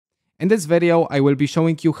In this video, I will be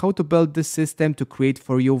showing you how to build this system to create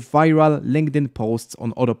for you viral LinkedIn posts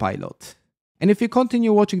on autopilot. And if you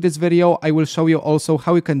continue watching this video, I will show you also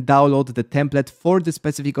how you can download the template for the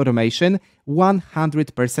specific automation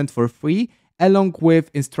 100% for free, along with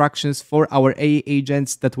instructions for our AI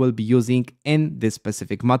agents that we'll be using in this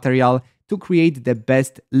specific material to create the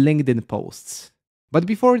best LinkedIn posts. But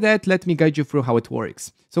before that, let me guide you through how it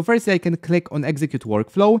works. So firstly, I can click on execute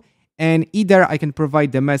workflow, and either I can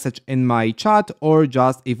provide the message in my chat or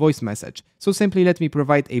just a voice message. So simply let me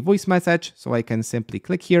provide a voice message. So I can simply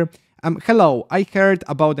click here. Hello, I heard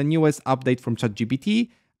about the newest update from ChatGPT.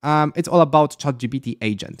 It's all about ChatGPT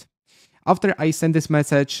agent. After I send this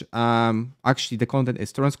message, actually the content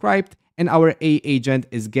is transcribed and our AI agent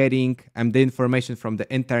is getting the information from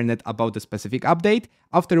the internet about the specific update.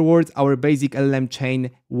 Afterwards, our basic LLM chain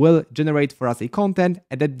will generate for us a content,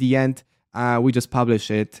 and at the end, we just publish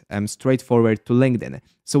it straightforward to LinkedIn.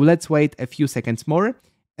 So let's wait a few seconds more.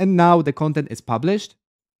 And now the content is published.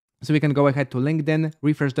 So we can go ahead to LinkedIn,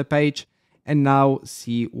 refresh the page, and now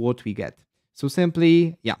see what we get. So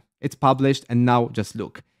simply, yeah, it's published, and now just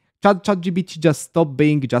look. ChatGPT just stopped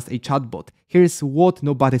being just a chatbot. Here's what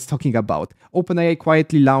nobody's talking about. OpenAI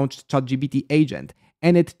quietly launched ChatGPT agent,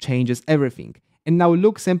 and it changes everything. And now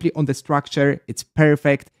look simply on the structure. It's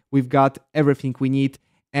perfect. We've got everything we need.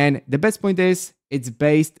 And the best point is, it's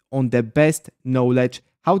based on the best knowledge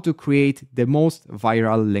how to create the most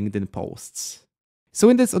viral LinkedIn posts. So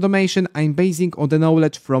in this automation, I'm basing on the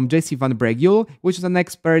knowledge from Jesse Van Breugel, which is an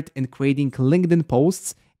expert in creating LinkedIn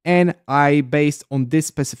posts. And I based on this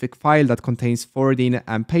specific file that contains 14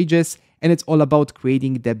 pages, and it's all about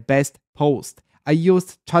creating the best post. I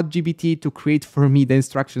used ChatGPT to create for me the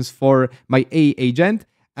instructions for my AI agent.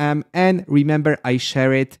 And remember, I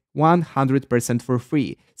share it 100% for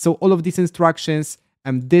free. So all of these instructions,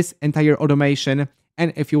 this entire automation,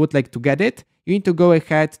 and if you would like to get it, you need to go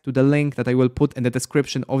ahead to the link that I will put in the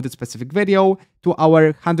description of the specific video to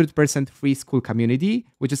our 100% free school community,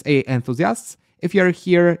 which is AI enthusiasts. If you are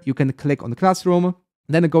here, you can click on Classroom,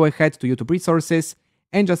 then go ahead to YouTube resources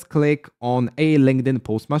and just click on a LinkedIn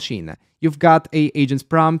post machine. You've got AI agents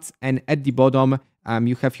prompts, and at the bottom,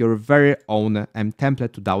 you have your very own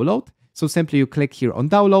template to download. So simply you click here on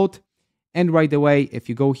download, and right away, if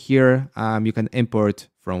you go here, you can import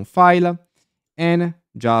from file and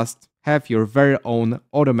just have your very own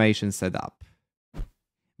automation set up.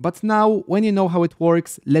 But now, when you know how it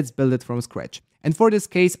works, let's build it from scratch. And for this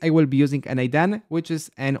case, I will be using n8n, which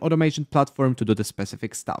is an automation platform to do the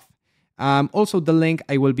specific stuff. Also, the link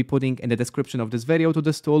I will be putting in the description of this video to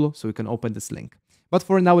this tool, so you can open this link. But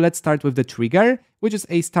for now, let's start with the trigger, which is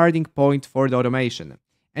a starting point for the automation.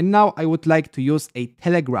 And now I would like to use a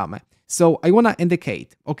Telegram. So I want to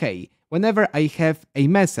indicate, okay, whenever I have a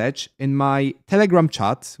message in my Telegram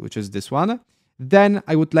chat, which is this one, then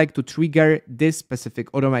I would like to trigger this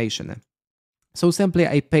specific automation. So simply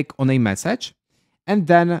I pick on a message, and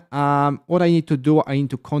then what I need to do, I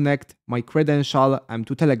need to connect my credential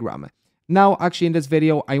to Telegram. Now, actually in this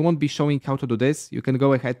video, I won't be showing how to do this. You can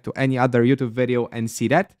go ahead to any other YouTube video and see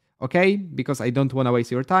that, okay? Because I don't want to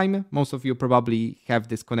waste your time. Most of you probably have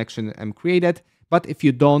this connection created, but if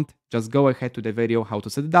you don't, just go ahead to the video how to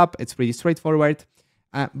set it up. It's pretty straightforward.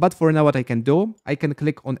 But for now, what I can do, I can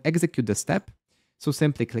click on execute the step. So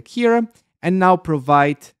simply click here and now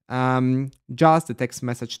provide just the text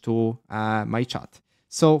message to my chat.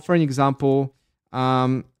 So for an example,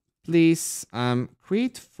 please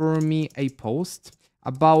create for me a post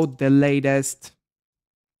about the latest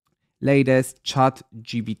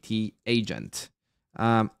ChatGPT agent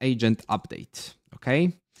update.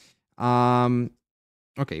 Okay.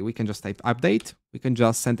 Okay, we can just type update. We can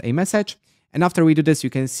just send a message. And after we do this, you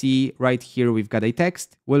can see right here, we've got a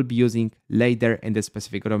text we'll be using later in this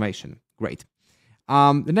specific automation. Great.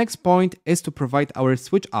 The next point is to provide our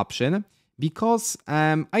switch option, because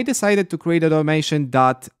I decided to create an automation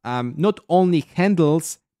that not only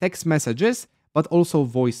handles text messages, but also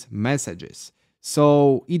voice messages.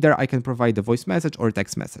 So either I can provide the voice message or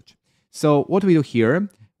text message. So what we do here,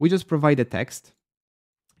 we just provide a text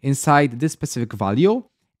inside this specific value,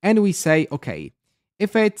 and we say, okay,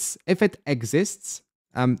 if it exists,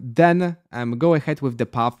 then go ahead with the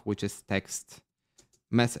path, which is text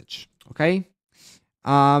message. Okay.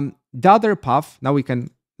 The other path, now we can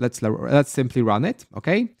let's simply run it.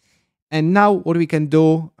 Okay. And now what we can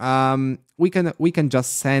do, we can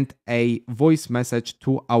just send a voice message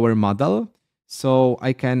to our model. So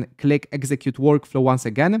I can click execute workflow once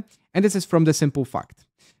again, and this is from the simple fact.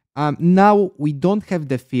 Now we don't have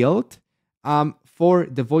the field for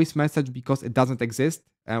the voice message because it doesn't exist.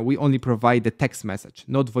 We only provide the text message,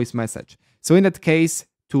 not voice message. So in that case,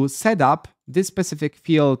 to set up this specific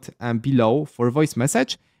field below for voice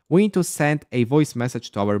message, we need to send a voice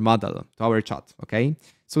message to our model, to our chat, okay?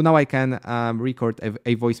 So now I can record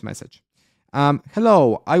a voice message.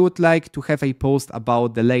 Hello, I would like to have a post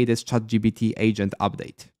about the latest ChatGPT agent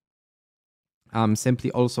update.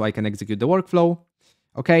 Simply also I can execute the workflow,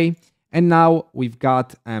 okay? And now we've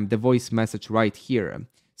got the voice message right here.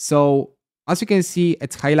 So as you can see,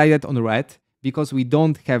 it's highlighted on red because we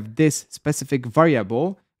don't have this specific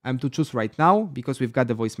variable to choose right now because we've got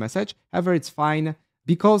the voice message. However, it's fine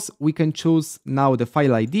because we can choose now the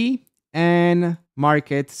file ID and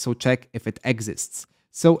mark it, so check if it exists.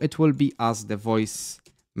 So it will be as the voice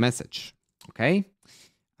message, okay?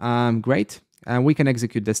 Great, and we can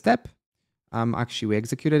execute the step. Actually, we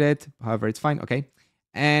executed it, however, it's fine, okay?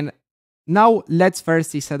 And now let's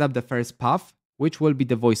firstly set up the first path, which will be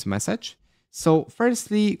the voice message. So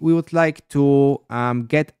firstly, we would like to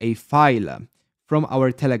get a file from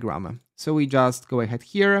our Telegram. So we just go ahead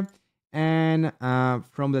here and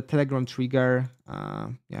from the Telegram trigger,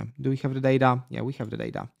 yeah, do we have the data? Yeah, we have the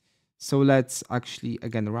data. So let's actually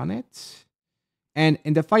again run it. And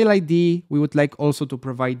in the file ID, we would like also to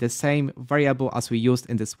provide the same variable as we used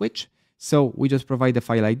in the switch. So we just provide the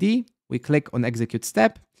file ID, we click on execute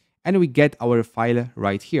step, and we get our file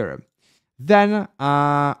right here. Then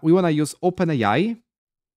we want to use OpenAI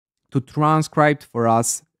to transcribe for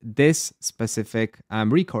us this specific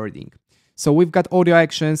recording. So we've got audio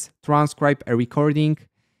actions, transcribe a recording,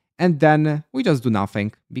 and then we just do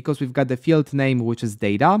nothing because we've got the field name, which is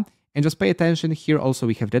data. And just pay attention here. Also,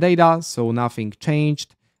 we have the data, so nothing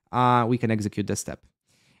changed. We can execute the step.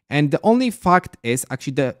 And the only fact is,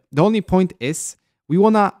 actually, the only point is, we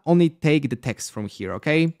want to only take the text from here,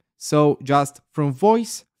 okay? So just from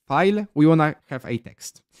voice file, we want to have a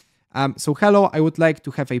text. So hello, I would like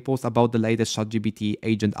to have a post about the latest ChatGPT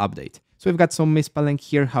agent update. So we've got some misspelling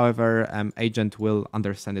here. However, agent will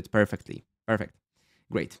understand it perfectly. Perfect.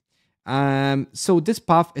 Great. So this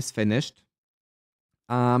path is finished.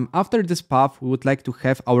 After this path, we would like to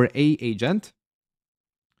have our A agent.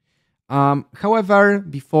 However,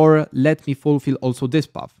 before, let me fulfill also this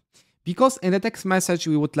path. Because in the text message,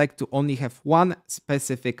 we would like to only have one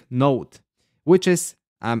specific node, which is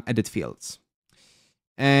edit fields.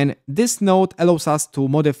 And this node allows us to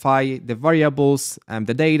modify the variables,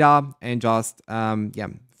 the data, and just, yeah,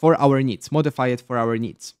 for our needs, modify it for our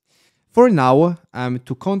needs. For now,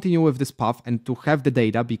 to continue with this path and to have the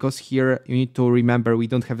data, because here you need to remember we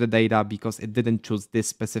don't have the data because it didn't choose this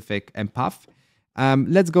specific path.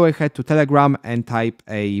 Let's go ahead to Telegram and type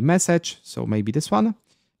a message. So maybe this one.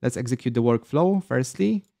 Let's execute the workflow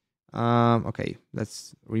firstly. Okay,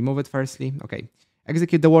 let's remove it firstly. Okay,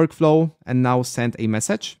 execute the workflow and now send a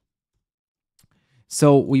message.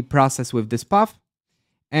 So we process with this path.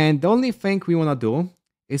 And the only thing we want to do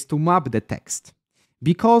is to map the text.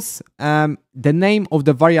 Because the name of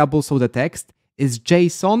the variable, so the text, is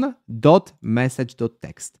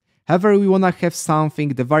json.message.text. However, we want to have something,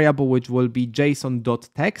 the variable which will be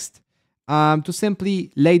json.text, to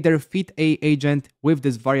simply later feed a agent with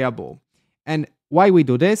this variable. And why we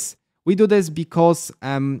do this? We do this because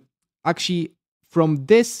actually from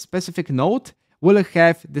this specific node, we'll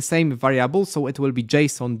have the same variable, so it will be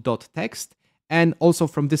json.text. And also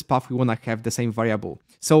from this path, we want to have the same variable.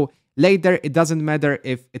 So later, it doesn't matter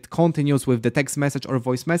if it continues with the text message or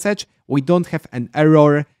voice message. We don't have an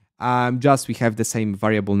error, just we have the same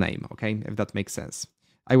variable name, okay? If that makes sense.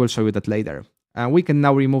 I will show you that later. We can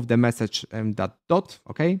now remove the message that dot,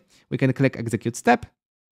 okay? We can click execute step,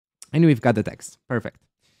 and we've got the text. Perfect.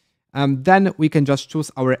 Then we can just choose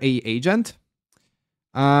our A agent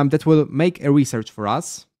that will make a research for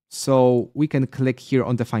us. So we can click here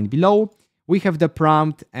on define below. We have the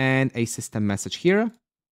prompt and a system message here.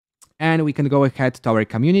 And we can go ahead to our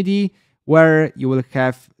community where you will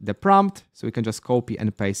have the prompt. So we can just copy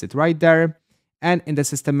and paste it right there. And in the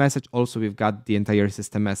system message, also, we've got the entire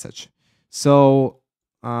system message. So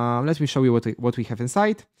let me show you what we have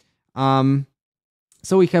inside.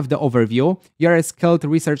 So we have the overview. You're a skilled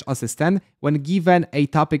research assistant. When given a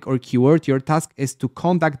topic or keyword, your task is to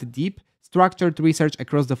conduct deep, structured research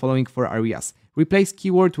across the following 4 areas. Replace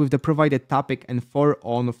keyword with the provided topic and 4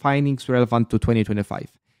 on findings relevant to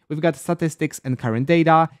 2025. We've got statistics and current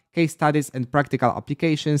data, case studies and practical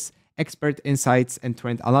applications, expert insights and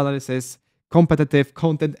trend analysis, competitive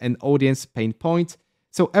content and audience pain points.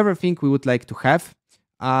 So everything we would like to have.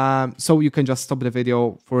 So you can just stop the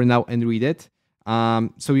video for now and read it.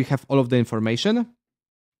 So you have all of the information.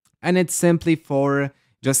 And it's simply for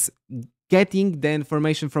just getting the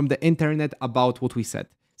information from the internet about what we said.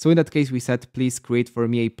 So in that case, we said, please create for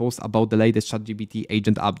me a post about the latest ChatGPT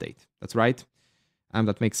agent update. That's right.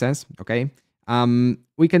 That makes sense, okay?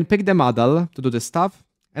 We can pick the model to do this stuff,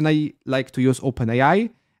 and I like to use OpenAI.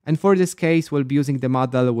 And for this case, we'll be using the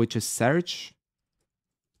model which is search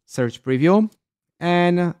preview,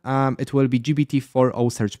 and it will be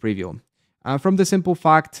GPT-4o search preview. From the simple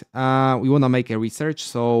fact, we want to make a research,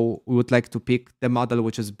 so we would like to pick the model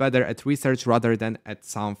which is better at research rather than at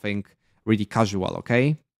something really casual,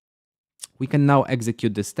 okay? We can now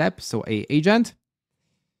execute this step, so a agent.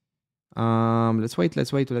 Let's wait.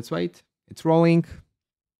 It's rolling.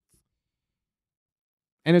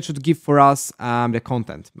 And it should give for us the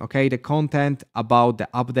content, okay? The content about the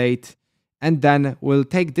update. And then we'll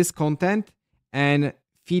take this content and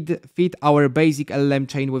feed our basic LLM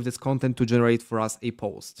chain with this content to generate for us a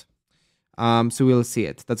post. So we'll see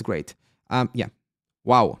it. That's great. Yeah.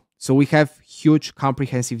 Wow. So we have huge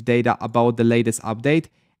comprehensive data about the latest update.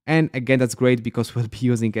 And again, that's great because we'll be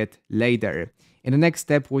using it later. In the next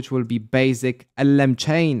step, which will be basic LLM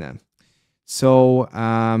chain. So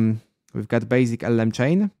we've got basic LLM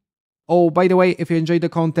chain. Oh, by the way, if you enjoyed the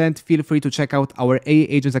content, feel free to check out our AI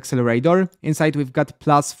Agents Accelerator. Inside, we've got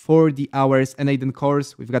plus for the hours n8n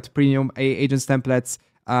course. We've got premium AI Agents templates,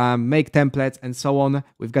 make templates, and so on.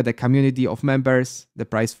 We've got a community of members. The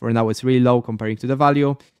price for now is really low comparing to the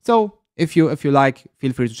value. So if you like,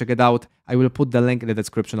 feel free to check it out. I will put the link in the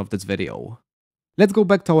description of this video. Let's go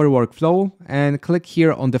back to our workflow and click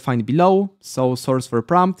here on define below. So source for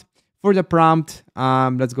prompt. For the prompt,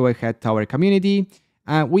 let's go ahead to our community.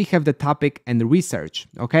 We have the topic and research,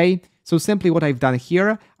 okay? So simply what I've done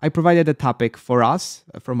here, I provided a topic for us,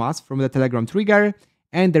 from the Telegram trigger,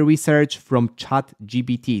 and the research from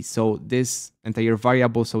ChatGPT. So this entire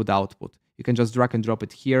variable, so the output. You can just drag and drop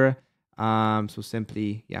it here. So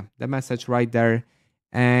simply, yeah, the message right there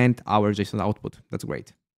and our JSON output. That's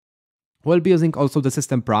great. We'll be using also the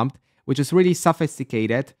system prompt, which is really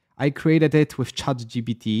sophisticated. I created it with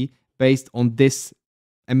ChatGPT based on this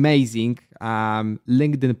amazing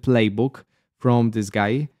LinkedIn playbook from this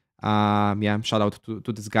guy. Yeah, shout out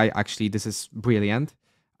to this guy. Actually, this is brilliant.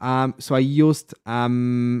 So I used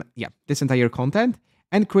this entire content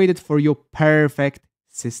and created for you perfect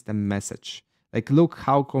system message. Like, look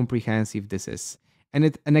how comprehensive this is.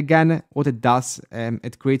 And again, what it does,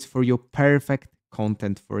 it creates for you perfect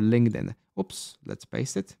content for LinkedIn. Oops, let's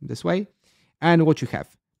paste it this way. And what you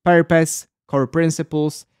have: purpose, core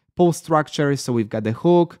principles, post structure. So we've got the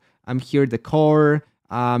hook, here the core,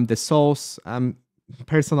 the sauce,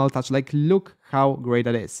 personal touch. Like, look how great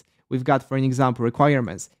that is. We've got, for an example,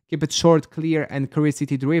 requirements. Keep it short, clear, and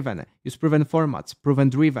curiosity driven. Use proven formats, proven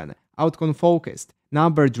driven, outcome focused,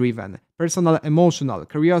 number driven, personal emotional,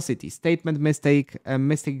 curiosity, statement mistake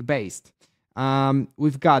based.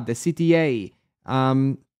 We've got the CTA,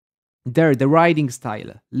 the writing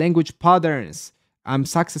style, language patterns,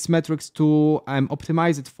 success metrics to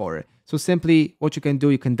optimize it for. So simply what you can do,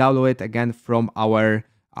 you can download it again from our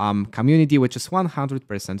community, which is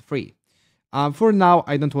 100% free. For now,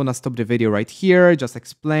 I don't want to stop the video right here, just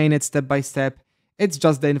explain it step by step. It's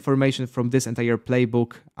just the information from this entire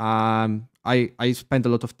playbook. I spent a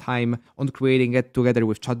lot of time on creating it together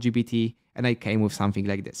with ChatGPT, and I came with something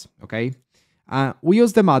like this, okay? We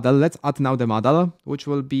use the model. Let's add now the model, which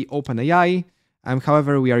will be OpenAI.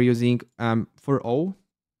 However, we are using 4o.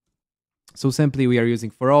 So simply we are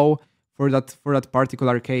using 4o for that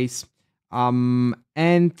particular case. What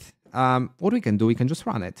we can do, we can just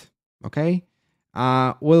run it, okay?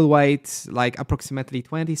 We'll wait like approximately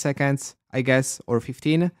 20 seconds, I guess, or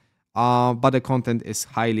 15. But the content is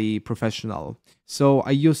highly professional. So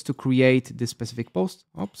I used to create this specific post.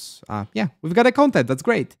 Oops. Yeah, we've got a content. That's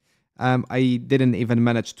great. I didn't even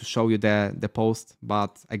manage to show you the post,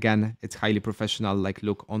 but again, it's highly professional. Like,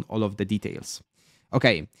 look on all of the details.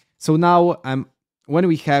 Okay, so now when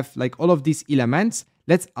we have like all of these elements,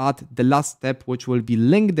 let's add the last step, which will be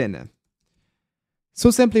LinkedIn. So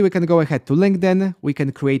simply we can go ahead to LinkedIn, we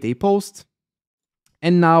can create a post,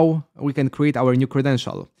 and now we can create our new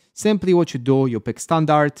credential. Simply what you do, you pick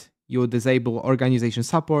standard, you disable organization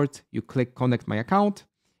support, you click connect my account,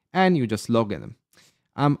 and you just log in.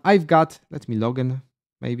 Let me log in,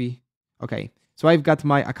 maybe. Okay, so I've got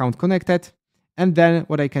my account connected, and then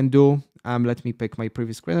what I can do, let me pick my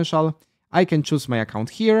previous credential. I can choose my account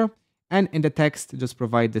here, and in the text, just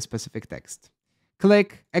provide the specific text.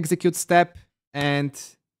 Click, execute step, and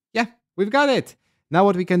yeah, we've got it. Now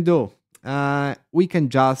what we can do, we can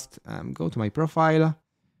just go to my profile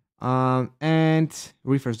and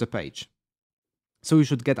refresh the page. So we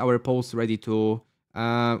should get our post ready to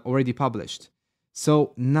already published.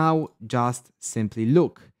 So now just simply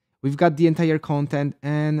look. We've got the entire content,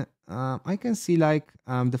 and I can see like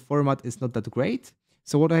the format is not that great.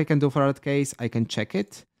 So what I can do for that case, I can check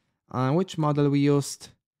it. Which model we used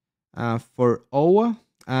for O.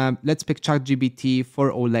 Let's pick ChatGPT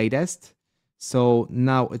 4.0 latest. So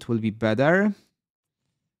now it will be better.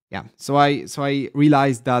 Yeah, so I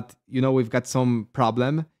realized that, we've got some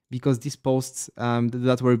problem because these posts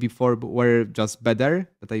that were before were just better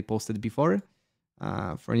that I posted before.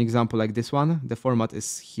 For an example like this one, the format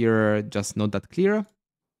is here just not that clear.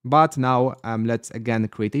 But now let's again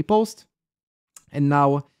create a post and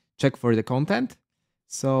now check for the content.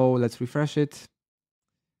 So let's refresh it.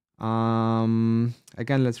 Again,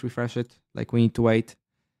 let's refresh it. Like we need to wait.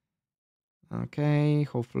 Okay,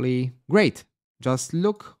 hopefully. Great. Just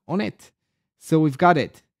look on it. So we've got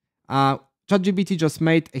it. ChatGPT just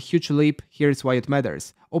made a huge leap. Here's why it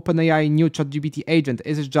matters. OpenAI new ChatGPT agent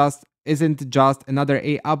isn't just another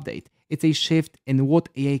AI update. It's a shift in what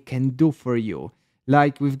AI can do for you.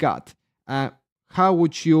 Like we've got, how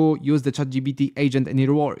would you use the ChatGPT agent in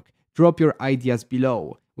your work? Drop your ideas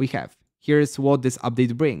below. We have, here's what this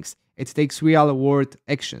update brings. It takes real-world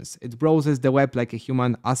actions. It browses the web like a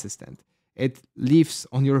human assistant. It lives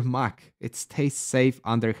on your Mac. It stays safe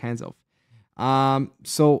under hands-off.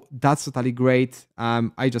 So that's totally great.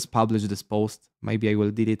 I just published this post. Maybe I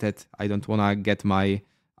will delete it. I don't want to get my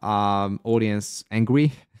audience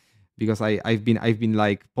angry because I've been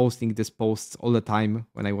like posting these posts all the time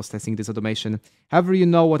when I was testing this automation. However, you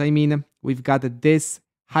know what I mean. We've got this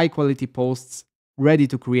high quality posts ready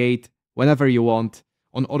to create whenever you want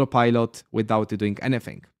on autopilot without doing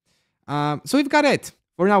anything. So we've got it.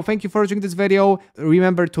 For now, thank you for watching this video.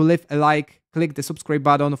 Remember to leave a like, click the subscribe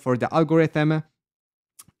button for the algorithm.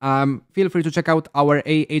 Feel free to check out our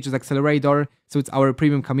AI Agents Accelerator. So it's our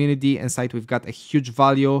premium community. Inside we've got a huge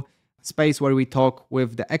value space where we talk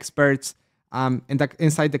with the experts. And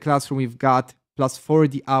inside the classroom we've got plus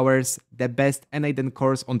 40 hours, the best n8n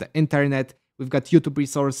course on the internet. We've got YouTube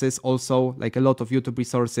resources also, like a lot of YouTube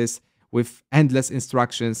resources with endless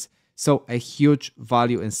instructions. So a huge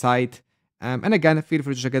value inside. And again, feel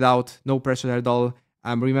free to check it out. No pressure at all.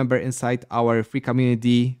 Remember, inside our free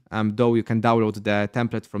community, though you can download the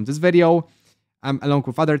template from this video, along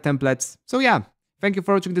with other templates. So yeah, thank you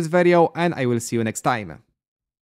for watching this video, and I will see you next time.